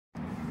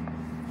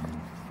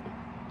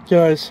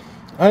Guys,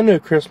 I know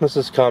Christmas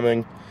is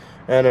coming,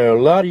 and I know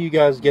a lot of you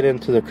guys get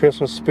into the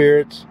Christmas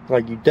spirits,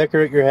 like you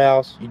decorate your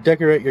house, you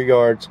decorate your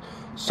yards.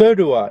 So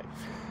do I.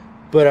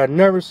 But I've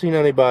never seen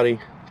anybody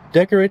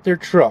decorate their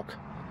truck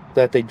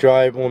that they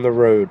drive on the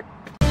road.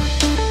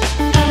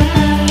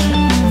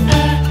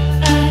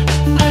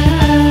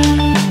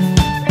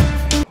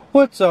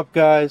 What's up,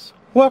 guys?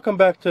 Welcome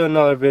back to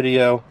another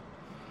video.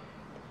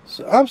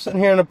 So I'm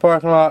sitting here in the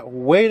parking lot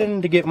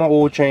waiting to get my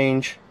oil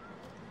change.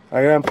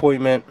 I got an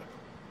appointment.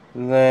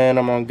 Then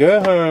I'm gonna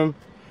go home,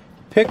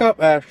 pick up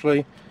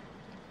Ashley,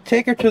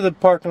 take her to the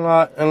parking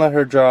lot and let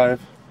her drive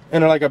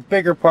in like a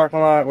bigger parking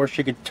lot where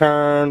she could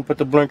turn, put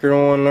the blinker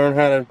on, learn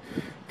how to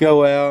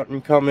go out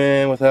and come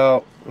in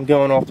without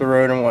going off the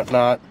road and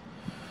whatnot.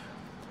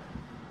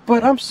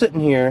 But I'm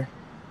sitting here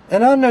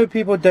and I know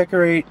people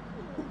decorate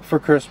for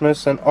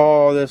Christmas and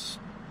all this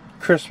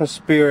Christmas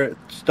spirit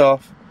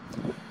stuff,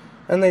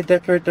 and they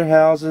decorate their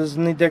houses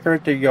and they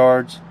decorate their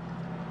yards.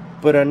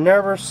 But I've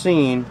never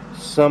seen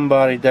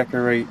somebody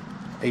decorate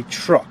a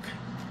truck.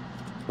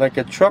 Like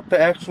a truck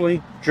that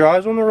actually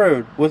drives on the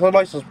road with a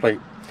license plate.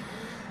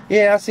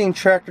 Yeah, I've seen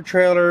tractor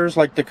trailers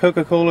like the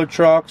Coca-Cola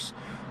trucks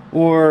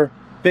or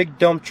big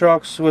dump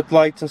trucks with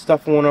lights and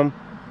stuff on them.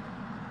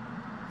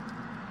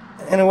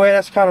 In a way,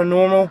 that's kind of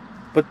normal,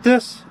 but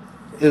this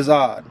is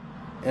odd.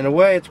 In a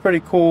way, it's pretty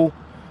cool,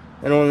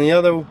 and on the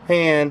other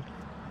hand,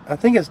 I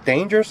think it's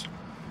dangerous.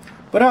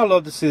 But I'd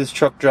love to see this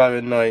truck drive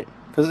at night,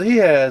 because he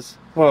has,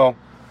 well,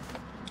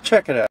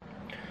 check it out.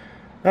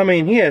 I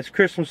mean, he has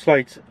Christmas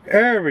lights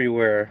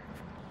everywhere.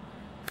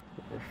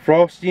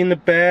 Frosty in the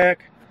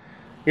back.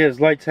 He has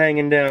lights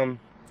hanging down,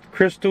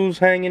 crystals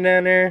hanging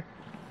down there.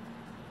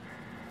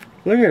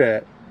 Look at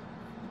that.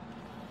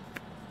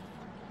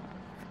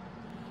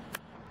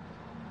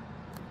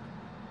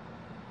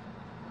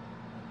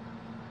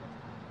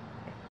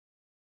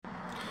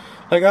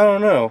 Like, I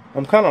don't know.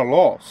 I'm kind of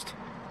lost.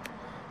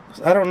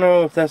 I don't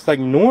know if that's like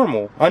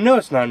normal. I know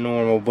it's not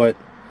normal, but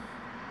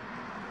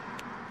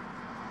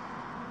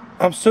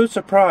I'm so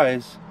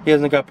surprised he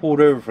hasn't got pulled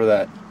over for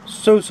that.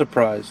 So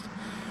surprised.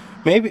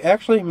 Maybe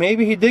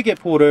he did get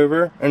pulled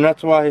over, and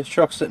that's why his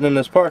truck's sitting in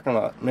this parking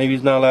lot. Maybe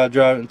he's not allowed to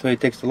drive it until he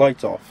takes the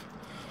lights off.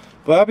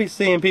 But I'll be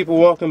seeing people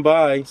walking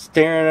by,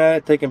 staring at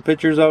it, taking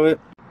pictures of it.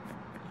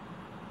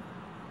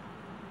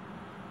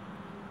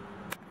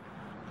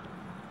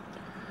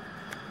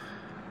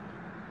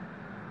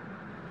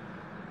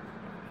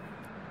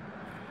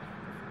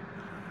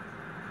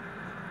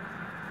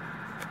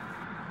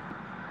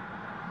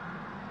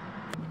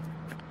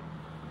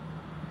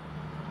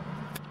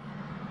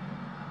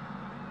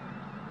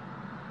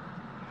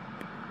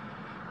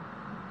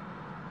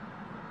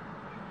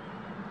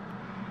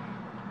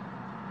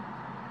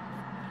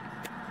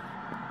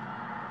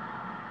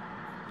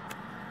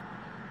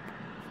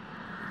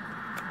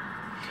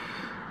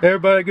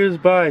 Everybody goes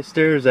by,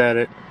 stares at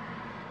it.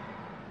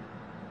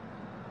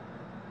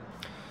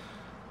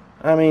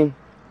 I mean,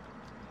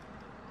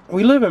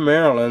 we live in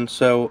Maryland,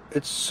 so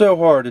it's so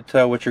hard to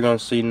tell what you're going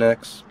to see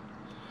next.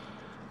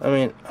 I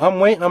mean,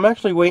 I'm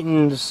actually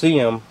waiting to see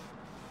him.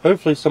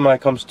 Hopefully somebody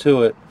comes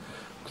to it,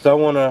 because I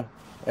want to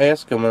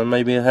ask him and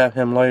maybe have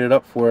him light it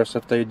up for us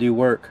if they do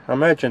work. I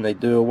imagine they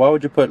do. Why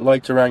would you put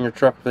lights around your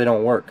truck if they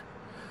don't work?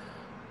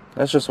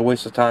 That's just a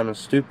waste of time and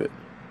stupid.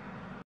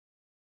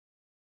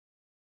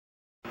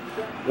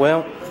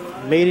 Well,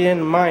 made it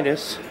in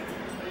Midas,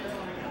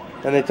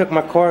 and they took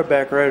my car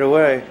back right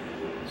away.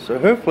 So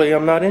hopefully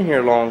I'm not in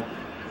here long.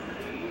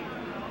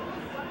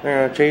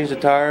 They're gonna change the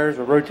tires,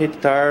 or rotate the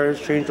tires,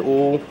 change the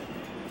oil,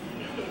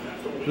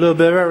 a little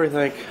bit of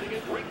everything.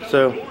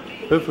 So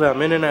hopefully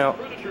I'm in and out.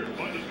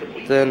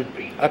 Then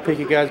I'll pick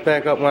you guys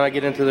back up when I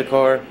get into the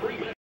car.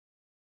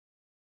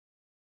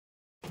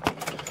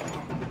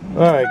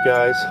 Alright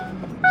guys,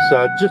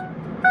 so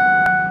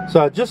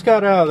I just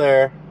got out of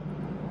there,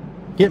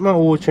 get my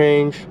oil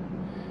change.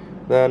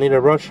 Then I need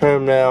to rush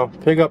home now,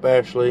 pick up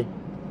Ashley.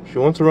 She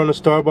wants to run to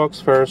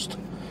Starbucks first,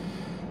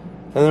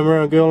 and then we're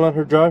gonna go and let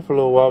her drive for a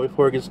little while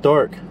before it gets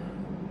dark.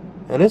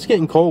 And it's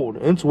getting cold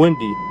and it's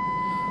windy,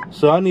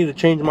 so I need to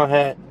change my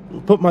hat,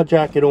 put my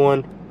jacket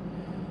on,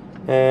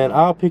 and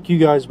I'll pick you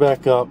guys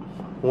back up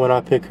when I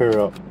pick her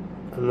up,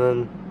 and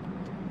then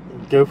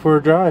go for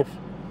a drive.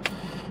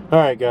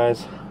 Alright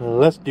guys,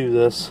 let's do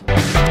this.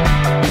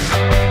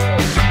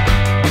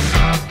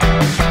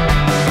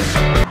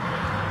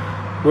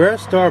 We're at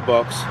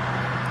Starbucks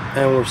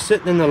and we're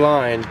sitting in the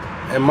line,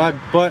 and my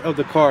butt of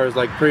the car is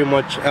like pretty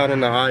much out in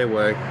the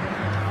highway.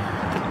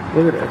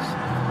 Look at this.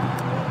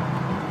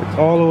 It's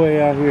all the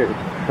way out here,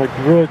 like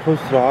really close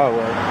to the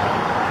highway.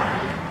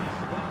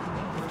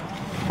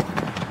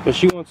 But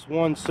she wants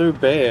one so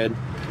bad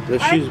that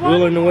she's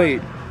willing to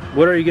wait.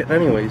 What are you getting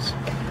anyways?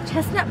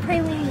 Chestnut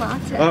praline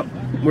latte. Oh,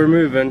 we're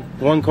moving.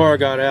 One car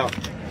got out,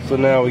 so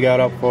now we got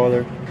up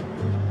farther.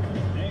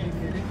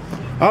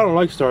 I don't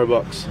like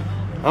Starbucks.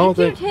 I don't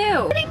think. You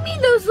too. What do you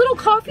mean, those little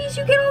coffees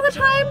you get all the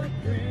time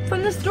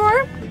from the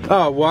store?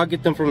 Oh, well, I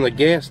get them from the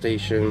gas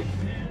station.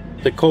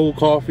 The cold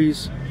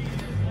coffees.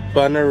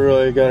 But I never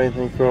really got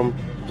anything from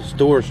the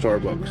store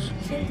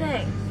Starbucks. Same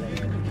thing.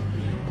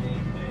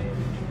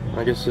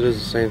 I guess it is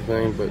the same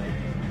thing, but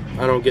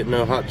I don't get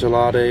no hot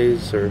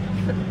gelates or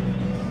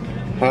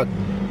hot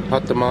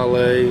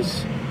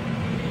tamales.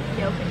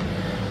 Yeah, okay.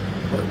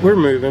 But we're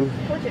moving.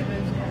 Told you it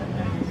moves kind of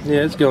fast.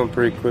 Yeah, it's going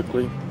pretty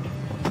quickly.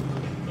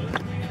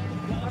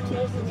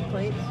 License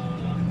plates.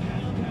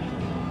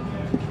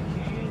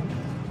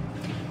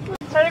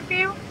 Started for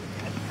you?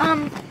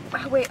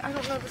 Wait, I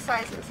don't know the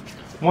sizes.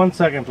 1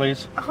 second,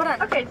 please. Hold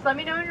on. Okay, just let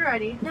me know when you're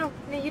ready. No,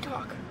 you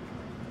talk.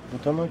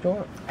 Well, tell me what you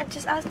want. I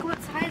just ask what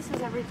size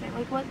is everything.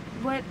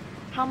 Like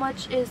how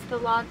much is the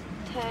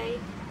latte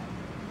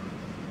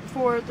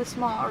for the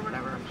small or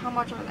whatever? How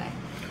much are they?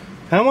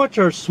 How much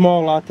are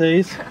small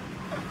lattes?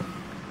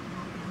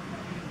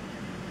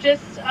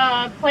 Just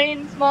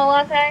plain small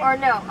latte. Or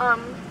no,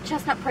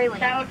 chestnut praline.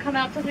 That would come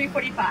out to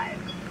 $3.45.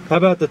 How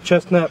about the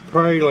chestnut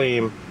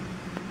praline?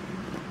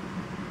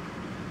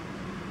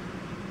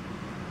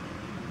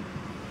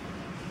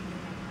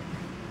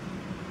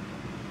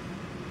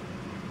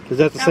 Is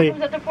that the That same?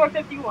 comes up to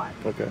 $4.51.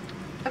 Okay.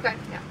 Okay,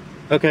 yeah.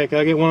 Okay, can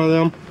I get one of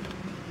them?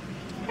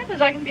 Okay, so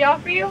that can be all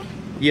for you.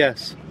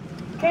 Yes.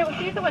 Okay, we'll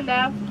see you at the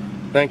window.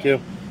 Thank you.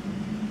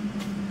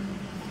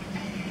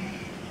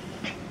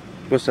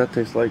 What's that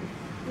taste like?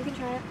 You can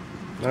try it.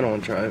 I don't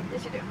want to try it.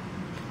 Yes, you do.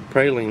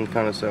 Praline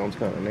kind of sounds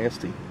kind of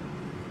nasty.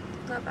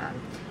 Not bad.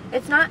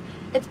 It's not.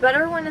 It's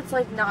better when it's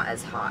like not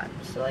as hot.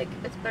 So like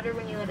it's better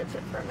when you let it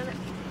sit for a minute.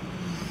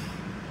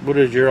 What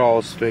is your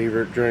all's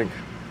favorite drink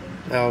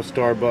out of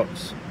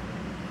Starbucks?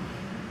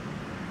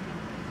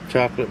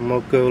 Chocolate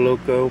mocha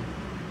loco,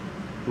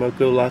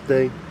 mocha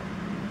latte.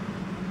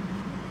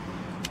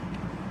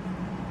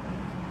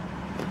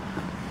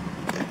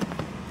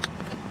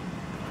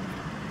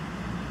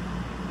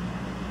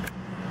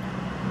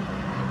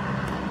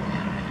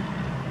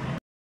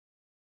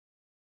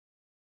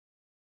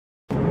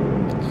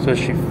 So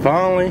she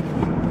finally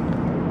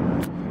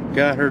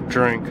got her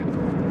drink.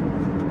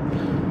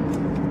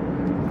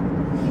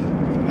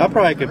 I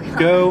probably could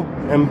go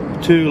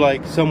to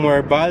like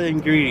somewhere, buy the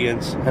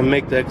ingredients, and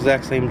make the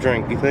exact same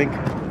drink. You think?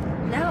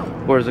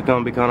 No. Or is it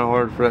gonna be kind of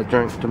hard for that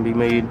drink to be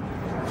made?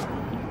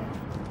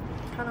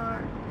 Kind of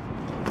hard.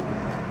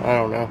 I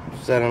don't know.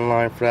 Sat in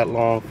line for that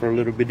long for a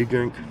little bitty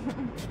drink.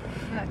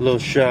 A little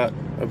shot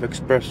of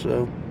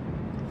espresso.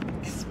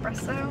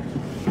 Espresso.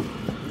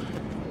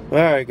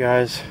 Alright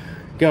guys,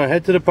 gonna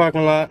head to the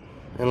parking lot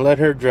and let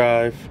her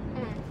drive.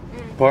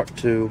 Part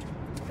 2.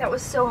 That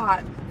was so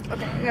hot.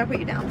 Okay, I gotta put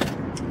you down.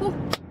 Ooh.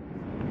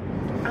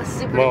 That was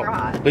super Well,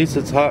 hot. at least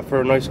it's hot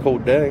for a nice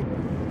cold day.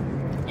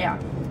 Yeah.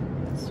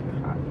 It's super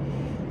hot.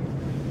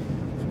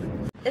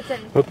 It's in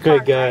Okay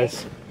park,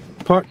 guys,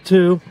 part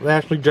 2 of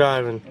actually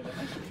driving.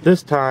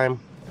 This time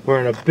we're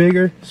in a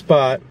bigger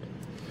spot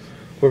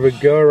where we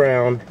go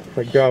around,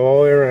 like drive all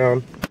the way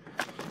around.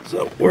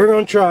 So we're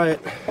gonna try it.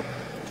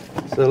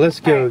 So let's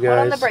go, right, guys. Hold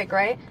on the brake,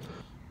 right?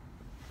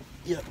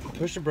 Yep,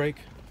 push the brake.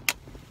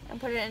 And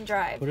put it in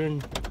drive. Put it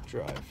in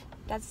drive.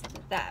 That's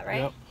that,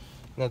 right? Yep.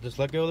 Now just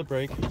let go of the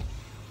brake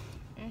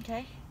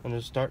Okay. and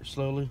just start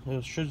slowly.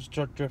 It should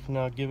start drifting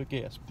now. Give it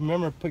gas.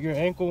 Remember, put your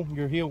ankle,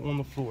 your heel on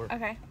the floor.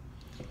 Okay.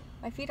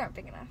 My feet aren't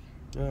big enough.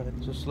 Go ahead,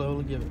 just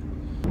slowly give it.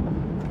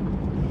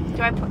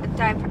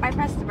 I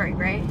press the brake,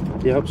 right?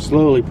 Yep,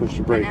 slowly push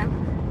the brake. Right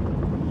now?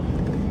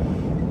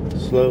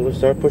 Slowly,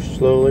 start pushing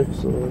slowly.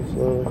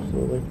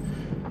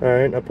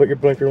 Alright, now put your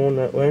blinker on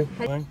that way.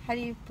 How do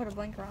you put a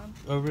blinker on?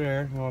 Over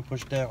there, you want to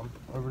push down.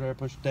 Over there,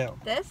 push down.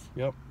 This?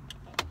 Yep,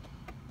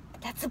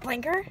 That's the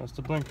blinker? that's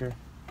the blinker.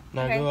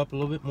 Now Okay. go up a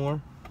little bit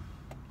more.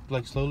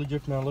 Like slowly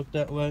drift, now look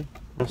that way.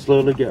 And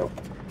slowly go.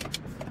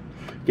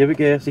 Give it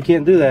gas. You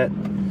can't do that.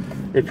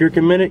 If you're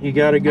committed, you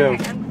gotta go.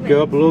 Okay, I'm committed.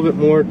 Go up a little bit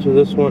more to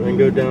this one and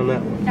go down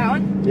that one. That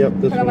one? Yep,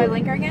 this Put on my one.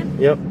 blinker again?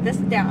 Yep, This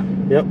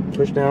down. yep,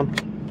 push down.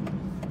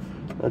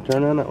 Now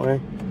turn down that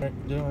way.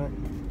 Alright, do it.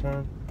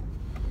 Turn.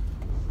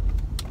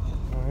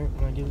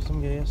 Alright, now give it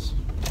some gas.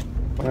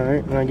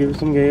 Alright, now give it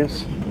some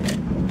gas.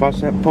 Watch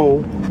that pole.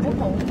 What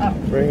pole? Oh.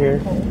 Right here.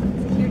 Pole.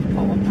 It's a huge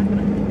pole. I'm not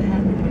gonna do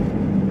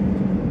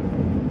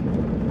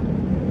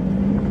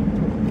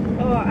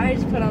that. Oh, I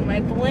just put on my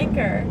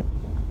blinker.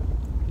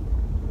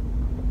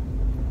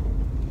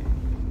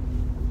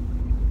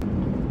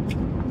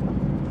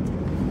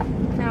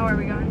 Now where are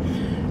we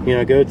going? You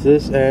know, go to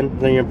this end,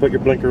 then you're gonna put your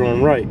blinker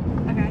on right.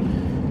 Okay.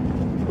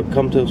 But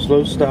come to a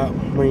slow stop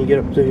when you get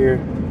up to here.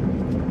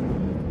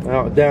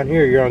 Now down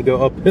here you're gonna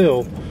go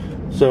uphill,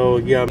 so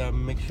you gotta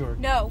make sure.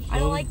 No, I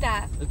don't like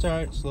that. It's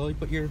alright, slowly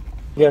put your.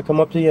 Yeah, come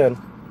up to the end.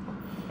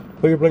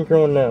 Put your blinker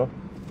on now.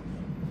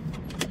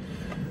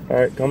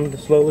 Alright, come to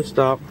slowly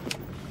stop.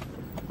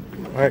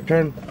 Alright,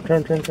 turn.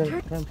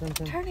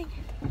 Turning.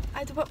 I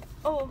have to put.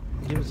 Oh.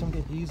 Give it some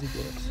good easy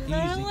gas.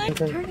 I don't like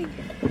turning.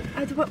 I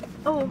have to put.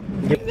 Oh.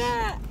 Give-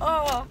 That.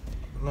 Oh.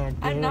 Now, go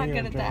I'm not here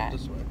good and at turn that.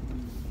 This way.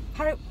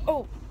 How do?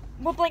 Oh.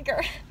 What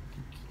blinker?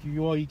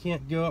 You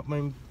can't go up.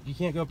 You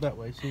can't go up that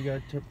way. So you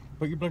gotta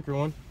put your blinker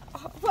on.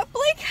 What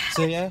blinker?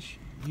 Say, Ash,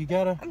 you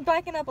gotta I'm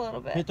backing up a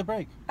little bit. hit the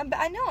brake.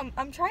 I know.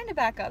 I'm trying to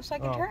back up so I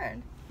can Oh.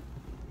 turn.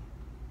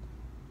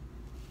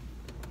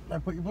 I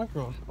put your blinker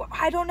on. Well,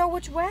 I don't know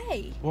which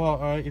way. Well,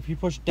 alright, if you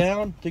push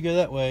down to go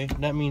that way,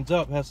 that means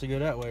up has to go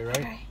that way, right?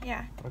 Okay,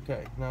 yeah.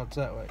 Okay, now it's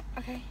that way.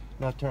 Okay.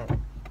 Now turn.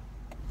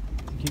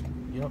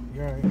 Yep,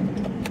 you're alright.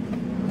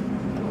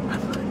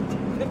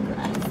 The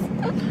grass.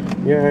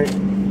 You're alright.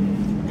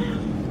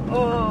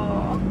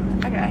 Oh,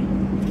 okay.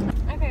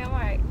 Okay, I'm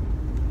alright.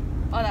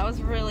 Oh, that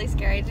was really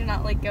scary. I did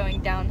not like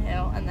going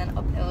downhill and then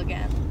uphill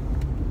again.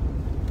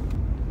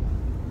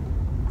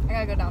 I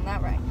gotta go down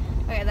that way.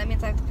 Okay, that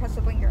means I have to press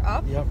the blinker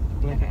up? Yep,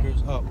 blinker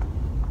goes up.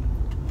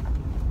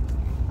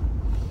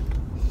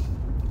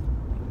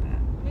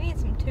 We need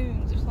some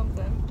tunes or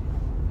something.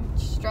 I'm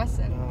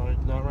stressing. No,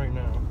 not right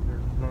now. You're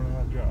learning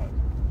how to drive.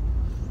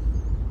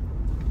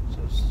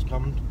 So just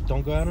come,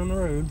 don't go out on the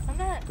road. I'm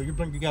not. Put your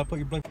blinker, you gotta put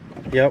your blinker.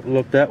 Yep,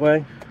 look that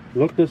way.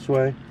 Look this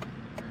way.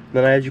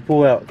 Then as you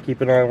pull out,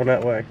 keep an eye on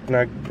that way.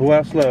 Now pull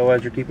out slow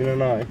as you're keeping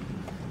an eye.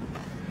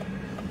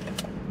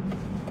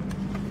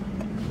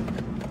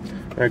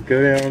 Alright,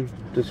 go down.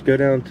 Just go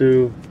down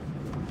to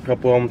a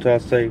couple of them until I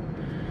say.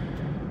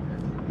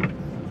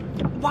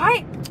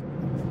 Why?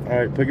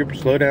 Alright,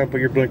 slow down, put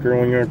your blinker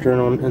on, you're gonna turn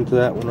on into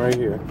that one right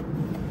here.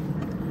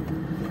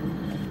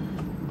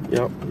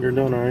 Yep, you're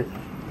doing alright.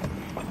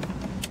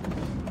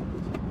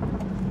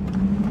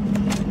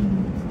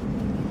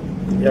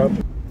 Yep.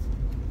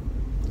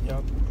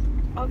 Yep.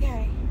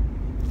 Okay.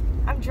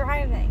 I'm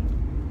driving.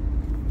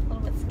 A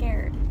little bit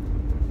scared.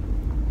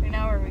 Okay,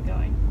 now where are we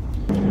going?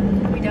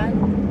 Are we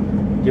done?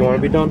 Do you want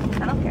to be done?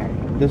 I don't care.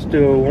 Let's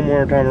do it one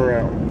more time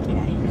around.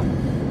 Okay.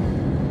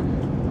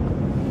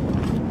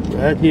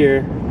 Right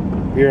here,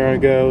 you're gonna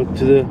go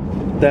to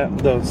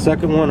the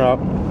second one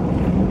up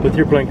with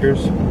your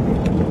blinkers.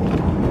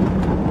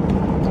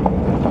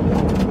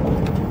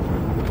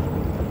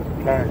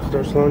 Alright,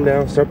 start slowing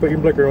down. Start putting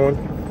your blinker on.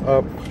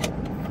 Up.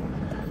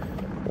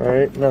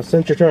 Alright, now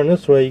since you're turning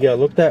this way, you gotta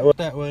look that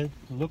way,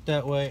 look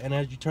that way, and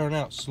as you turn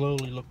out,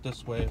 slowly look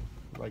this way.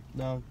 Like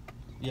now,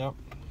 yep.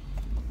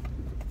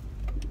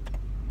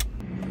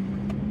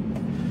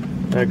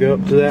 Now go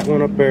up to that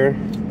one up there.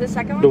 The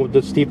second one?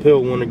 The steep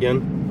hill one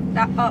again.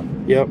 That up.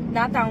 Yep.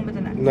 Not that one, but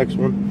the next. Next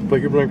one.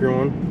 Put your blinker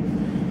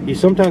on. You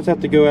sometimes have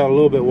to go out a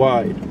little bit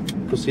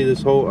wide to see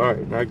this whole.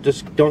 Alright, now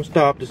just don't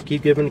stop. Just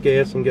keep giving the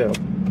gas and go.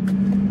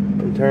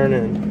 And turn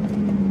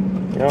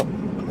in. Yep.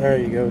 There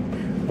you go.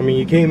 I mean,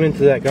 you came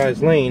into that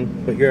guy's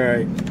lane, but you're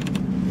alright.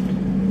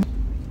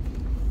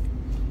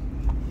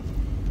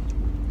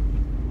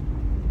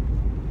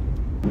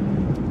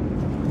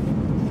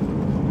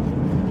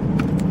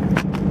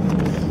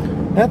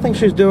 I think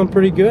she's doing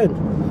pretty good.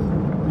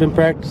 Been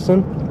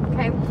practicing.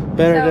 Okay.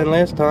 Better than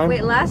last time.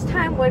 Wait, last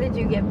time what did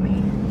you give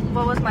me?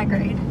 What was my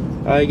grade?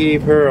 I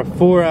gave her a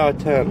 4 out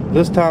of 10.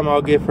 This time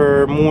I'll give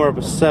her more of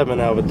a 7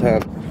 out of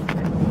 10.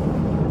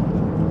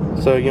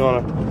 So you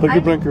want to put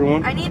your blinker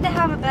on? I need to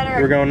have a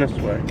better We're going this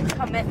way.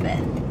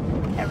 commitment.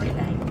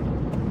 Everything.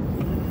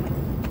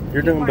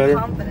 You're doing More better.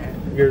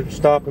 confident. You're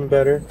stopping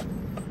better.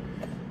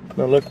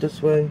 Now look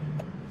this way.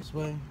 This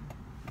way.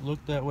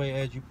 Look that way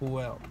as you pull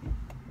out.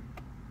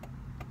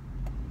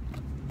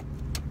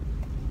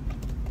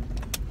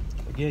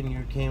 Again,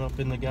 you came up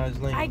in the guy's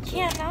lane. I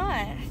can't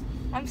not.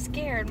 I'm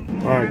scared.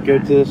 Alright, go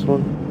to this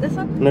one. This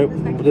one? Nope,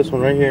 this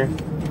one right here.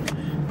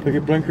 Put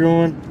your blinker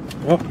on.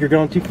 Oh, you're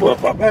going too far.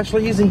 Up,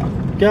 Ashley, easy.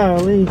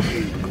 Golly.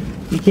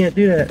 You can't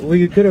do that. Well,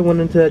 you could have went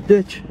into that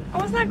ditch.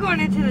 I was not going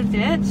into the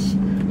ditch.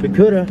 We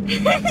could have.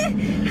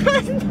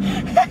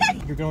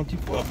 You're going too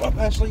far. Up,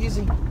 Ashley,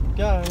 easy.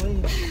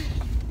 Golly.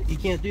 You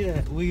can't do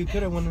that. Well, you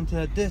could have went into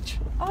that ditch.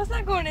 I was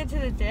not going into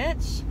the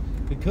ditch.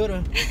 We could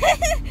have. You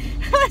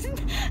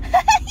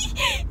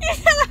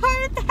had a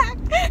heart attack.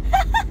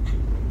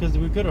 Because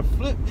we could have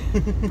flipped.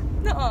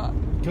 No.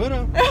 Could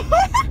have.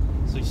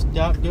 So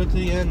stop, go to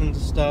the end and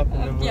stop.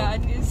 And then Yeah, I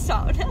need to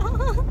stop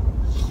now.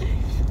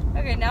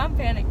 Okay, now I'm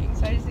panicking,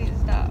 so I just need to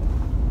stop.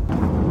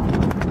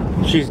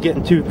 She's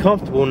getting too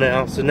comfortable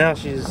now, so now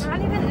she's...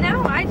 Not even,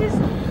 no, I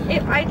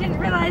didn't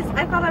realize,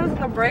 I thought I was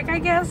gonna brake, I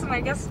guess, and I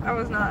guess I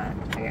was not.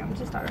 Okay, I'm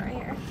just starting right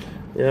here.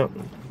 Yep.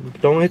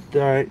 Don't hit,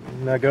 alright,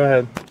 now go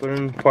ahead. Put it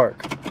in the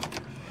park.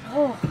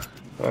 Oh.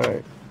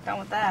 Alright. Done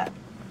with that.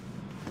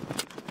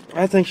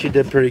 I think she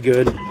did pretty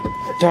good.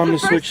 Time to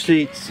switch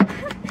seats.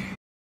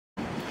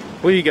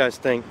 What do you guys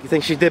think? You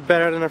think she did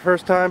better than the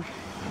first time?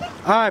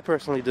 I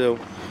personally do.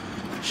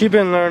 She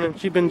been learning,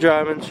 she been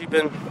driving, she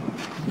been...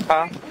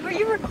 Huh? Were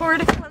you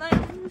recording when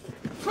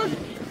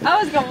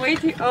I was going way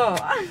too... Oh.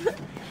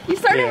 You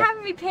started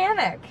having me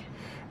panic.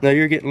 Now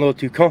you're getting a little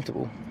too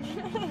comfortable.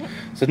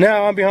 So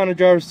now I'm behind the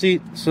driver's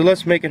seat, so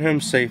let's make it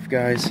home safe,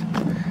 guys.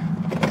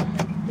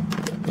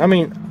 I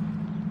mean,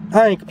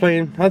 I ain't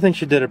complaining. I think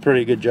she did a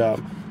pretty good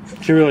job.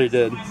 She really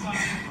did.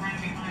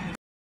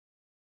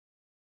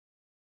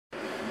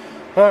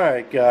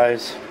 Alright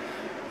guys,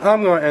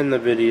 I'm going to end the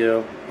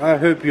video. I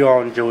hope you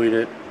all enjoyed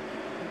it.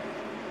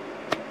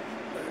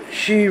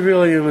 She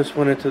really almost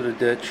went into the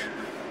ditch.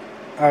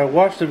 I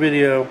watched the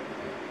video.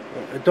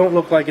 It don't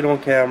look like it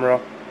on camera.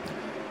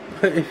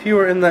 But if you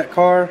were in that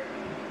car,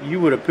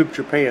 you would have pooped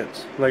your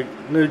pants. Like,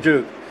 no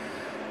joke.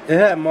 it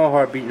had my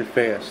heart beating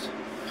fast.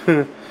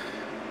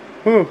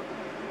 Whew.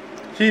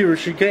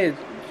 She came,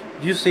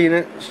 you seen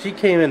it, she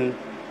came in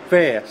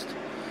fast.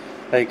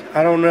 Like,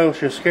 I don't know if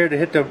she was scared to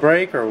hit the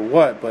brake or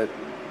what, but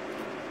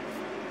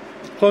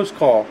close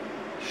call.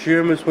 She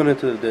almost went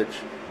into the ditch.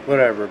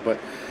 Whatever, but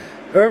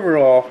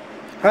overall,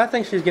 I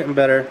think she's getting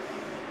better.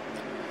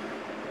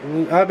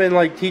 I've been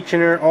like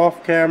teaching her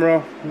off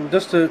camera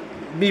just to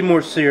be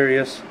more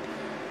serious,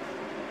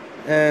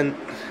 and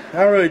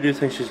I really do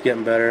think she's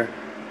getting better.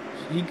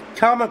 You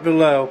comment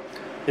below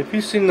if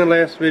you've seen the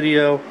last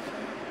video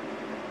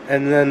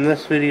and then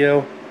this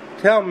video.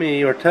 Tell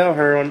me or tell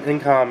her in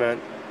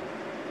comment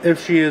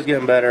if she is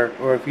getting better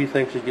or if you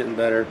think she's getting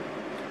better.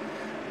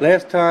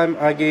 Last time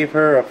I gave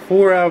her a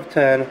 4 out of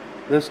 10.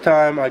 This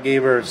time I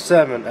gave her a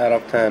 7 out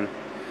of 10.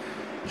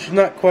 She's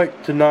not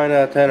quite to 9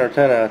 out of 10 or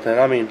 10 out of 10.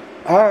 I mean,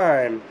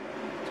 I'm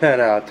 10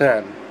 out of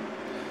 10.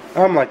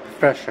 I'm like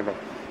professional.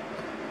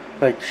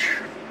 Like,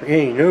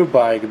 ain't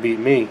nobody could beat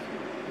me.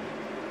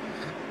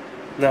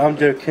 No, I'm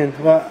joking.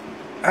 Well,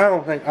 I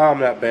don't think I'm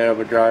that bad of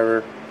a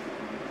driver.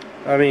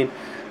 I mean,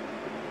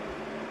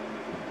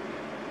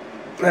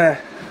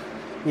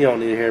 you don't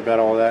need to hear about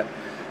all that.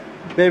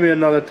 Maybe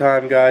another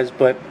time, guys,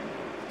 but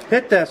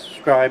hit that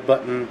subscribe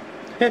button,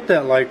 hit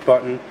that like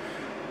button,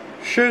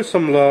 show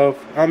some love.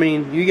 I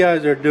mean, you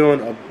guys are doing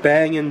a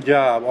banging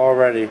job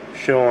already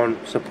showing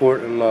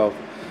support and love.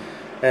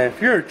 And if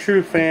you're a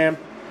true fan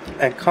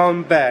and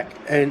come back,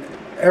 and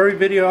every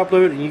video I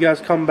upload and you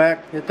guys come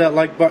back, hit that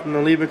like button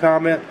and leave a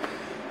comment,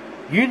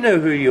 you know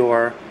who you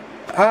are.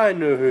 I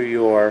know who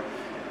you are.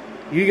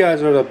 You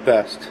guys are the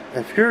best.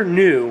 If you're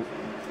new,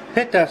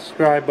 hit that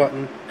subscribe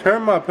button,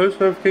 turn my post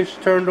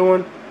notifications turned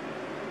on,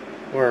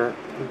 or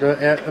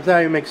if that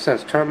even makes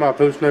sense, turn my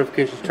post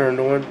notifications turned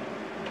on.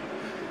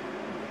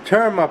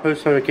 Turn my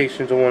post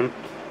notifications on.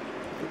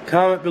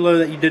 Comment below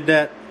that you did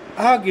that.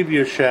 I'll give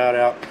you a shout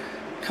out.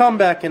 Come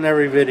back in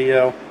every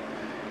video.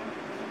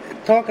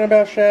 Talking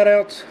about shout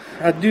outs,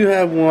 I do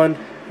have one.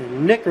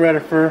 Nick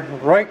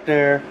Redifer right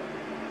there.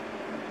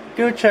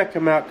 Go check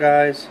him out,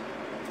 guys.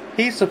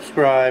 He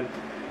subscribed.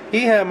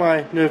 He had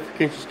my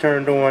notifications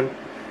turned on.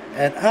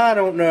 And I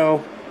don't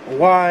know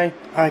why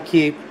I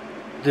keep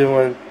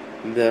doing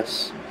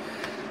this.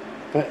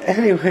 But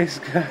anyways,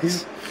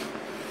 guys,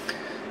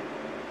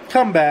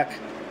 come back.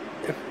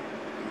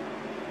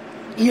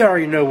 You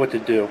already know what to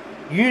do.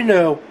 You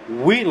know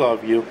we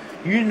love you.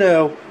 You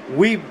know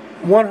we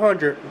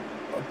 100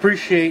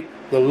 appreciate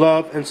the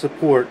love and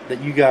support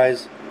that you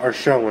guys are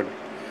showing.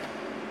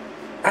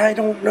 I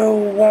don't know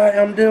why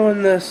I'm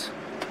doing this.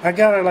 I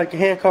gotta like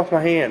handcuff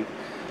my hand.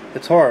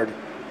 It's hard.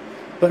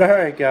 But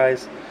alright,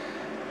 guys.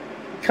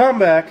 Come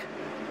back.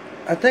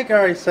 I think I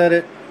already said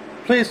it.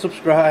 Please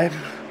subscribe.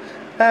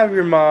 Have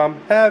your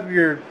mom, have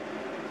your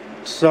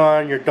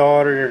son, your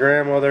daughter, your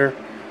grandmother.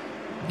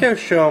 Go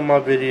show them my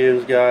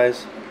videos,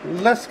 guys.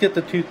 Let's get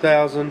to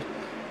 2,000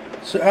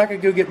 so I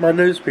can go get my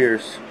nose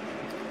pierced.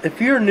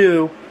 If you're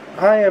new,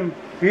 I am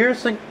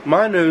piercing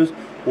my nose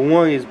with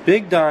one of these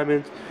big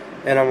diamonds,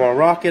 and I'm gonna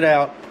rock it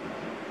out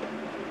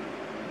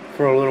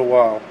for a little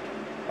while.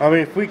 I mean,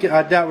 if we can,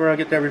 I doubt we're gonna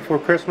get there before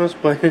Christmas,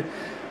 but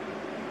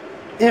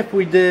if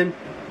we did,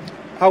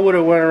 I would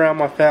have went around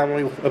my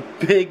family with a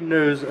big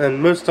nose,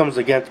 and most of them's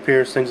against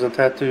piercings and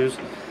tattoos,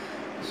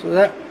 so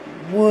that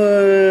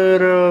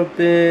would have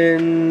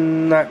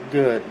been not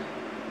good.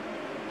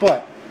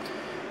 But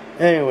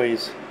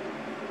anyways,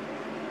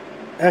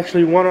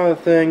 actually, one other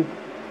thing,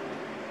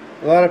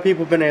 a lot of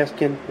people have been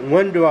asking,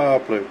 when do I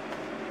upload?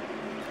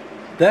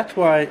 That's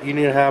why you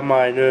need to have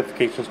my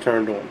notifications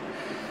turned on,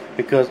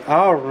 because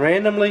I'll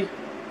randomly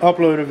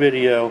upload a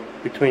video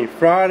between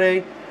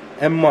Friday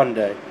and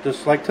Monday,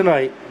 just like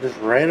tonight. Just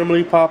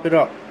randomly pop it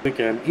up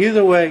weekend.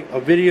 Either way, a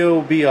video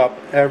will be up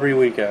every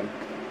weekend.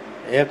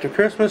 After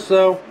Christmas,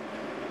 though,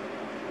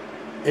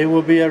 it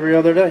will be every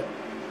other day.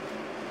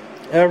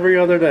 Every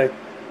other day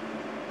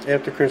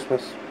after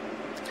Christmas.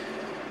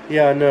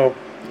 Yeah, I know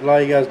a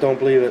lot of you guys don't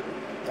believe it.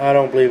 I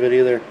don't believe it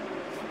either,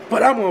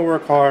 but I'm gonna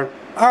work hard.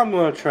 I'm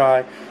gonna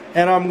try,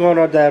 and I'm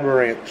gonna dab a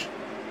ranch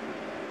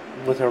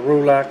with a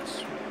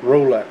Rolex,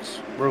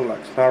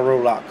 not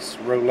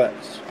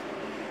Rolex.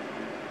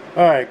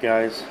 Alright,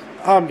 guys,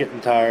 I'm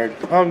getting tired,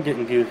 I'm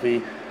getting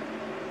goofy,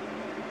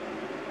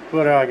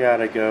 but I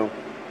gotta go.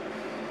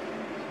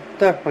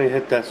 Definitely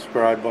hit that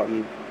subscribe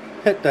button,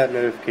 hit that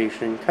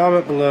notification,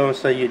 comment below and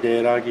say you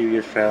did. I'll give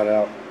you a shout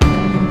out.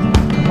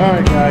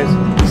 Alright, guys,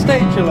 stay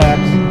chillax.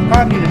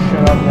 I need to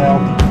shut up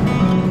now.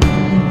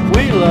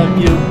 We love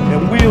you,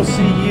 and we'll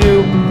see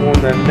you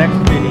on the next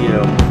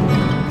video.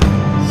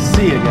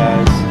 See ya,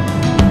 guys.